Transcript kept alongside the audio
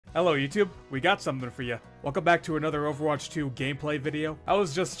Hello YouTube, we got something for you. Welcome back to another Overwatch 2 gameplay video. I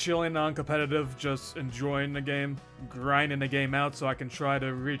was just chilling on competitive, just enjoying the game, grinding the game out so I can try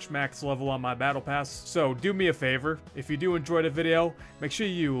to reach max level on my battle pass. So do me a favor, if you do enjoy the video, make sure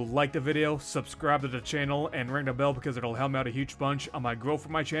you like the video, subscribe to the channel, and ring the bell because it'll help me out a huge bunch on my growth for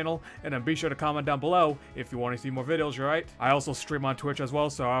my channel, and then be sure to comment down below if you want to see more videos, alright? I also stream on Twitch as well,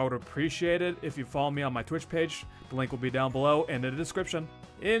 so I would appreciate it if you follow me on my Twitch page. The link will be down below and in the description.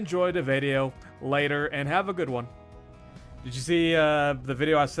 Enjoy the video later and have a good one. Did you see the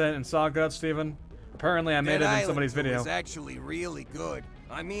video I sent in Saw Gut, Steven? Apparently I made it in somebody's video. It's actually really good.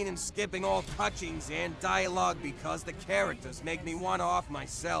 I mean, in skipping all touchings and dialogue because the characters make me want to off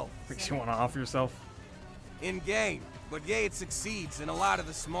myself. Makes you want to off yourself? In game, but yeah, it succeeds in a lot of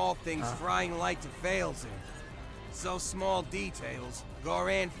the small things Frying Light fails in. So small details, gore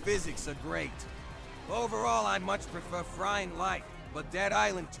and physics are great. Overall, I much prefer Frying Light. But Dead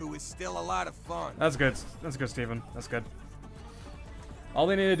Island 2 is still a lot of fun. That's good. That's good, Steven. That's good. All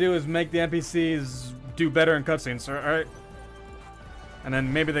they need to do is make the NPCs do better in cutscenes, alright? And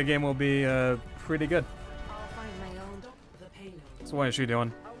then maybe the game will be pretty good. So what is she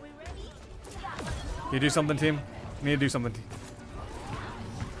doing? You do something, team? You need to do something, team.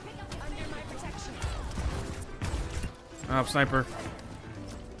 Oh, sniper.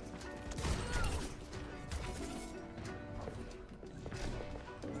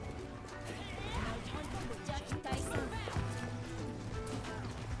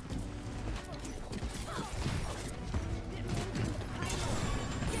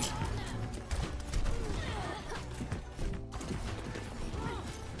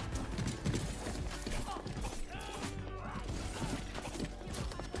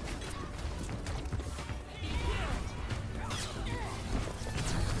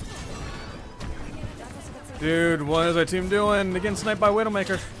 Dude, what is our team doing? They're getting sniped by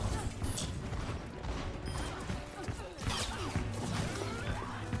Widowmaker.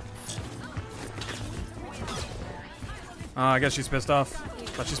 I guess she's pissed off.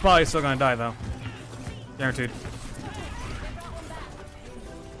 But she's probably still gonna die, though. Guaranteed.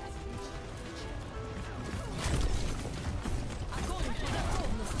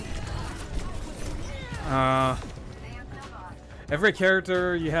 Every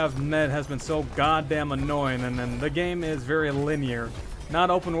character you have met has been so goddamn annoying, and then the game is very linear. Not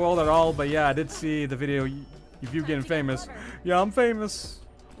open world at all, but yeah, I did see the video of you getting famous. Yeah, I'm famous.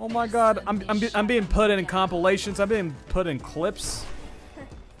 Oh my god, I'm being put in compilations. I'm being put in clips.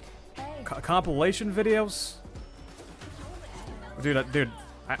 Compilation videos. Dude,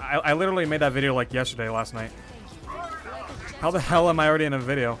 I literally made that video like yesterday, last night. How the hell am I already in a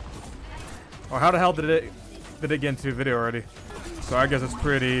video? Or how the hell did it get into a video already? So I guess it's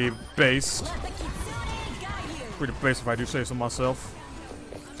pretty based. Pretty based if I do say so myself.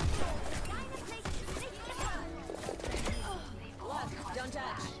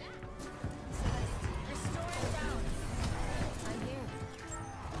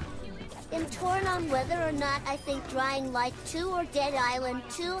 I'm torn on whether or not I think Drying Light 2 or Dead Island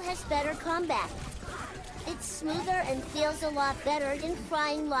 2 has better combat. It's smoother and feels a lot better than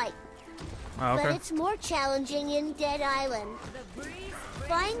Frying Light. Oh, okay. But it's more challenging in Dead Island.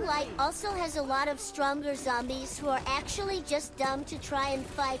 Frying Light also has a lot of stronger zombies who are actually just dumb to try and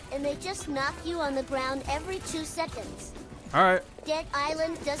fight, and they just knock you on the ground every 2 seconds. Alright. Dead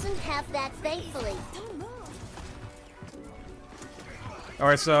Island doesn't have that, thankfully.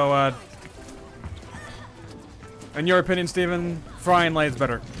 Alright, so, in your opinion, Steven, Frying Light is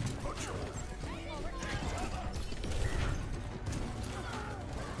better.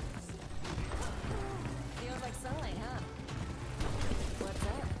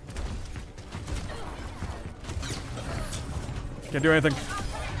 Can't do anything.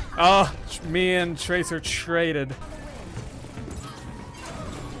 Oh, me and Tracer traded.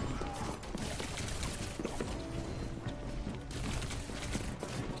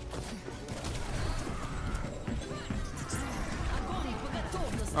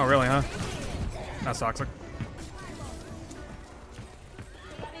 Oh, really, huh? That's toxic.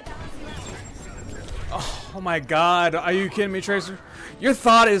 Oh my god, are you kidding me, Tracer? Your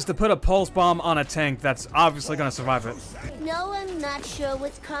thought is to put a pulse bomb on a tank that's obviously gonna survive it. No, I'm not sure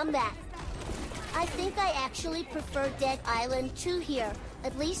with combat. I think I actually prefer Dead Island 2 here,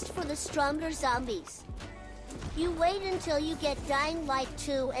 at least for the stronger zombies. You wait until you get Dying Light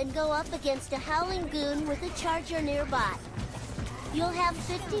 2 and go up against a howling goon with a charger nearby. You'll have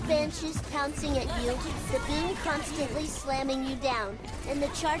 50 banshees pouncing at you, the goon constantly slamming you down, and the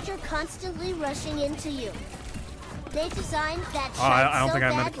charger constantly rushing into you. They designed that shot I don't so think I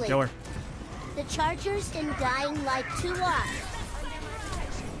badly. meant to kill her. The chargers in Dying Light 2 are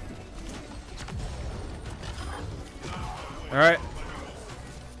Alright.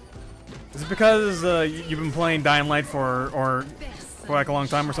 Is it because you've been playing Dying Light for like a long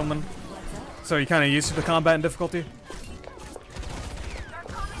time or something? So you're kind of used to the combat and difficulty?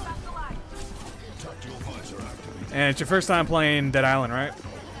 And it's your first time playing Dead Island, right?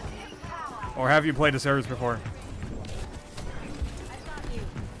 Or have you played the series before?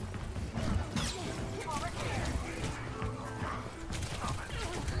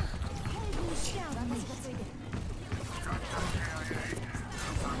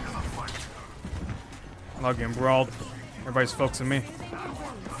 I'm not getting brawled. Everybody's focusing me.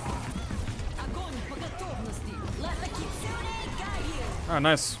 Oh,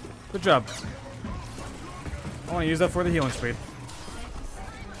 nice. Good job. I want to use that for the healing speed.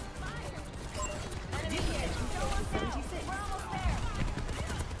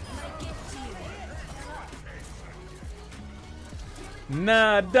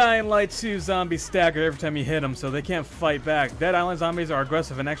 Nah, Dying Light 2 zombies stagger every time you hit them, so they can't fight back. Dead Island zombies are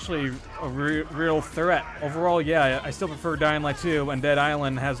aggressive and actually a real threat. Overall, yeah, I still prefer Dying Light 2, and Dead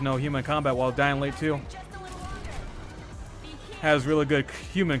Island has no human combat, while Dying Light 2 has really good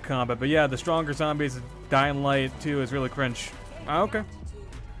human combat. But yeah, the stronger zombies, Dying Light 2 is really cringe. Okay.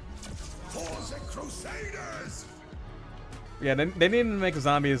 Yeah, they need to make the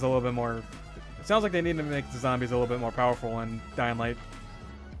zombies a little bit more... It sounds like they need to make the zombies a little bit more powerful in Dying Light.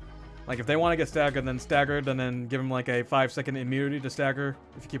 Like, if they want to get staggered, and then give them like a 5-second immunity to stagger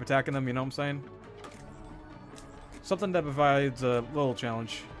if you keep attacking them, you know what I'm saying? Something that provides a little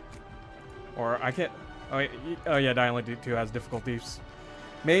challenge. Or I can't... Oh yeah, Dying Light 2 has difficulties.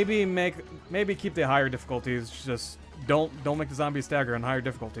 Maybe keep the higher difficulties, just don't make the zombies stagger on higher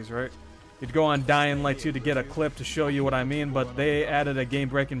difficulties, right? You'd go on Dying Light 2 to get a clip to show you what I mean, but they added a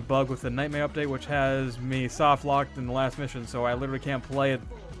game-breaking bug with the Nightmare update, which has me soft-locked in the last mission, so I literally can't play it,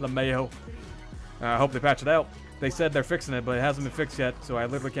 the Mayo. I hope they patch it out. They said they're fixing it, but it hasn't been fixed yet, so I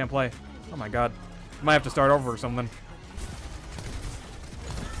literally can't play. Oh my god. Might have to start over or something.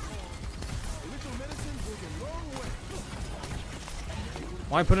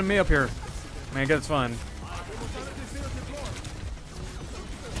 Why putting me up here? Man, I guess it's fun.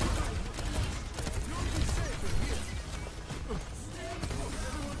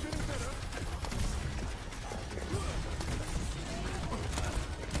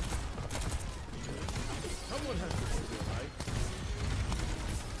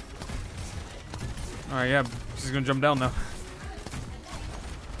 Alright, yeah, she's gonna jump down now.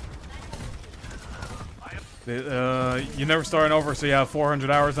 You never starting over, so you have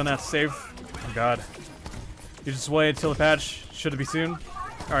 400 hours on that save. Oh god. You just wait till the patch. Should it be soon?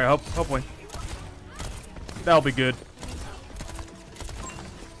 Alright, hopefully. That'll be good.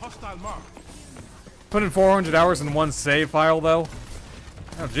 Put in 400 hours in one save file, though.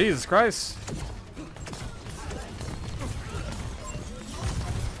 Oh, Jesus Christ.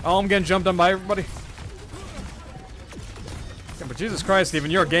 Oh, I'm getting jumped on by everybody. Yeah, but Jesus Christ, Steven,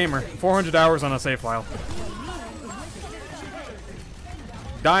 you're a gamer. 400 hours on a save file.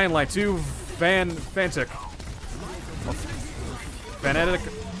 Dying Light 2, Fantic. Fanatic.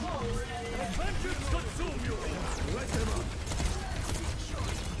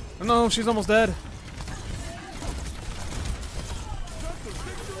 Oh, no, she's almost dead.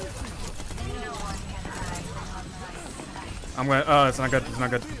 I'm gonna. Oh, it's not good. It's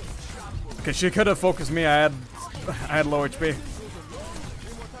not good. Okay, she could have focused me. I had low HP.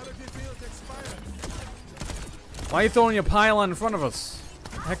 Why are you throwing your pylon in front of us?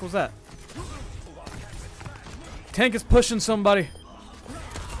 What the heck was that? Tank is pushing somebody.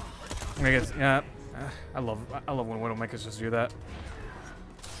 I guess, yeah. I love when Widowmakers just do that.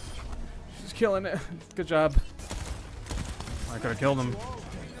 She's killing it. Good job. I could have killed him.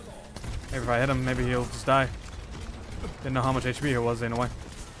 Maybe if I hit him, maybe he'll just die. Didn't know how much HP it was anyway.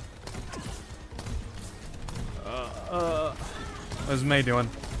 What is May doing?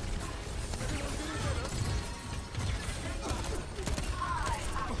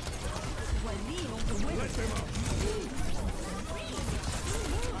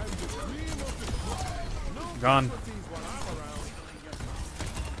 Gone.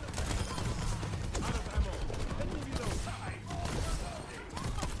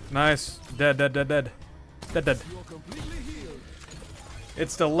 Nice. Dead. Dead.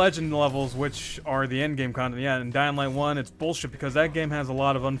 It's the legend levels which are the end game content. Yeah, in Dying Light 1, it's bullshit because that game has a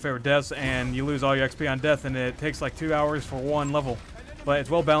lot of unfair deaths and you lose all your XP on death and it takes like 2 hours for one level. But it's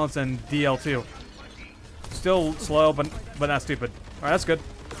well balanced in DL2. Still slow, but not stupid. Alright, that's good.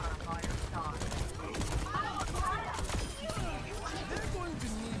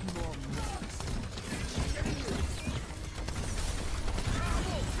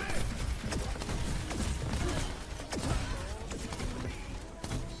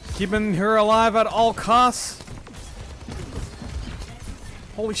 Keeping her alive at all costs.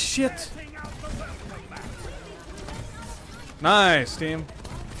 Holy shit. Nice, team.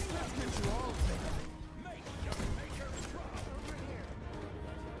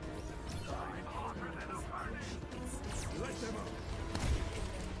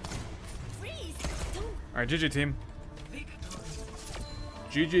 Alright, GG team.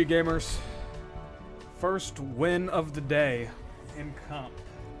 GG gamers. First win of the day in comp.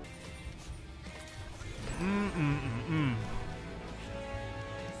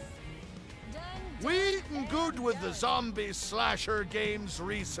 We eaten good with the zombie slasher games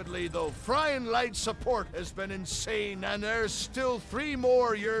recently, though. Frying Light support has been insane, and there's still 3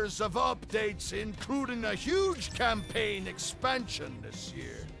 more years of updates, including a huge campaign expansion this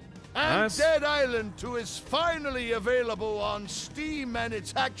year. And Nice. Dead Island 2 is finally available on Steam, and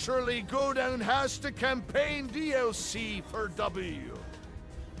it's actually good and has the campaign DLC for W.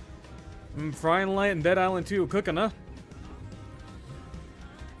 Frying Light and Dead Island 2 cooking, huh?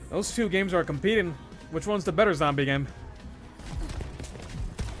 Those two games are competing. Which one's the better zombie game?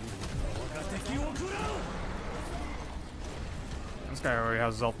 This guy already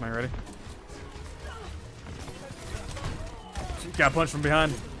has his ultimate ready. Got punched from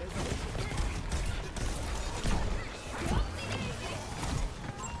behind.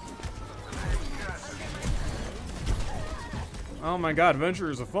 Oh my god, Venture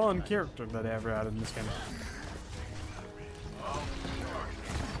is a fun character that they ever added in this game.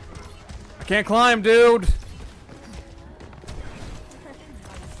 I can't climb, dude!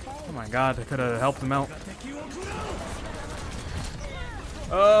 Oh my god, I could have helped him out.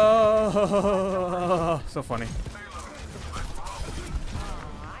 Oh, so funny.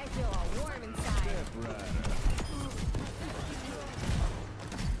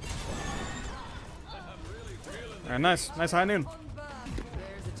 Alright, nice high noon.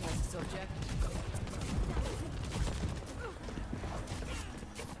 There's a test subject.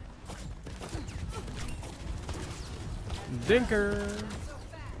 Dinker.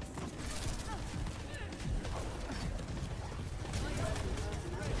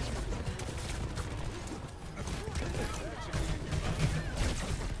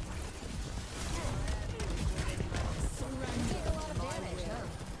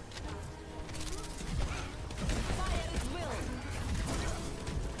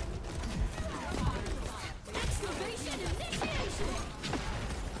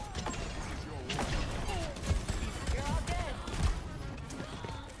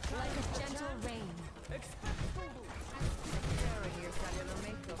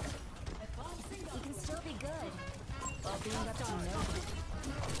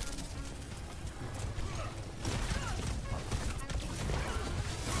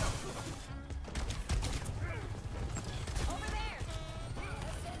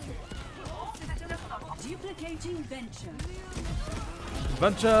 Duplicating venture.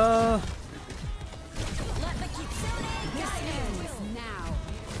 Venture. This ends now.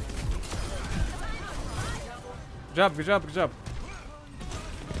 Good job, good job, good job.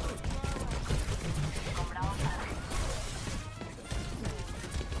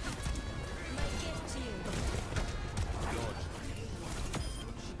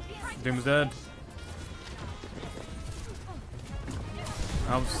 Doom's dead.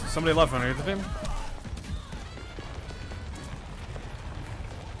 Oh, somebody left underneath the team.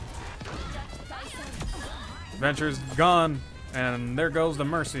 Venture's gone, and there goes the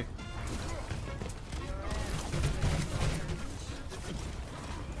Mercy.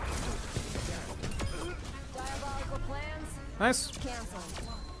 Diabolical plans Nice. canceled.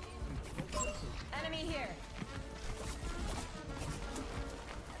 Enemy here.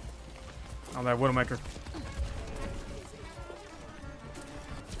 Oh, that Widowmaker.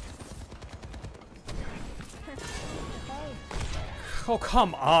 Oh,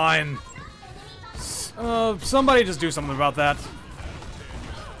 come on. Somebody just do something about that.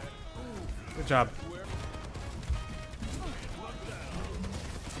 Good job.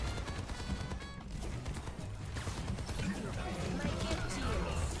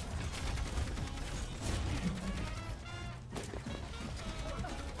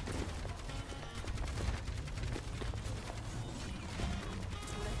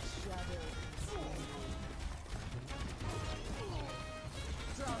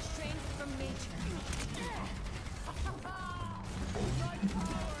 Draw strength from nature.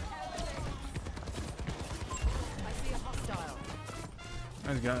 I see a hostile. I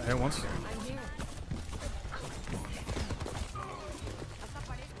just got hit once. I'm here.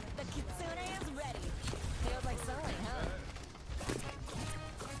 The kitsune is ready. Feels like selling, huh?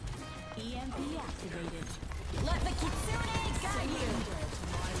 EMP activated. Let the kitsune guide you.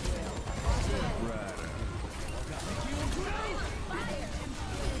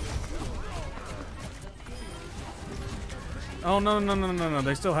 Oh no no no no no!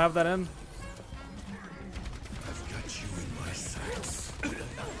 They still have that in. I've got you in my sights.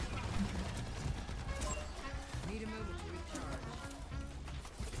 Need a move to recharge.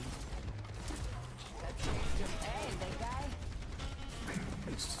 Hey, big guy.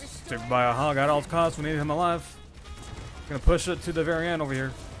 Stick by a hog at all costs. We need him alive. Gonna push it to the very end over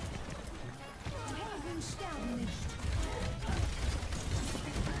here.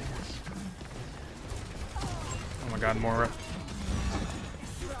 Oh my God, Mora.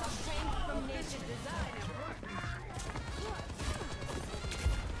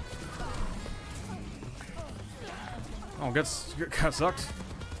 Oh, got sucked.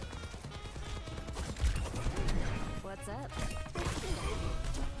 What's up?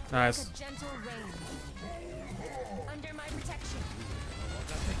 Nice. Gentle rain. Under my protection.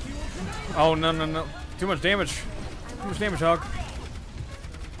 Oh no no no! Too much damage. Too much damage, hog.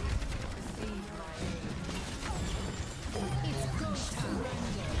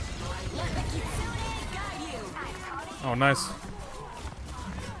 Let the kitsune guide you. Oh, nice.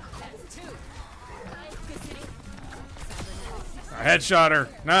 That's two. I headshot her.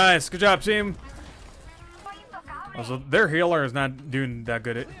 Nice. Good job, team. Also, their healer is not doing that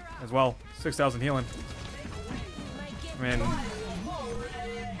good as well. 6,000 healing. I mean,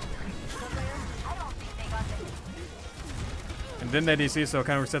 and then they DC, so it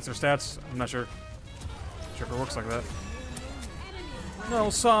kind of resets their stats. I'm not sure. Sure if it works like that. No,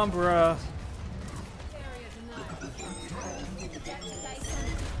 Sombra.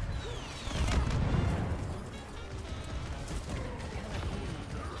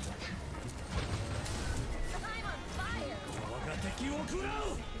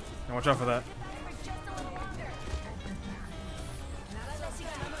 Now watch out for that.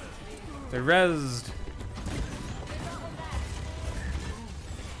 They rezzed.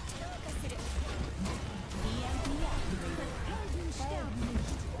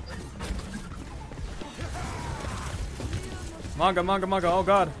 Manga, manga, manga, oh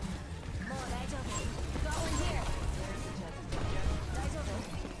god.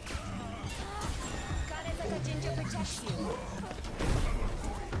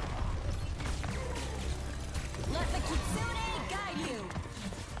 Let the kitsune guide you.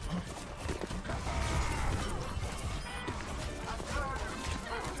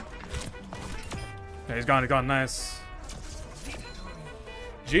 Yeah, he's gone, nice.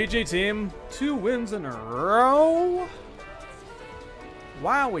 GG team, 2 wins in a row.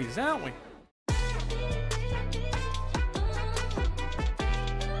 Wowie zowie.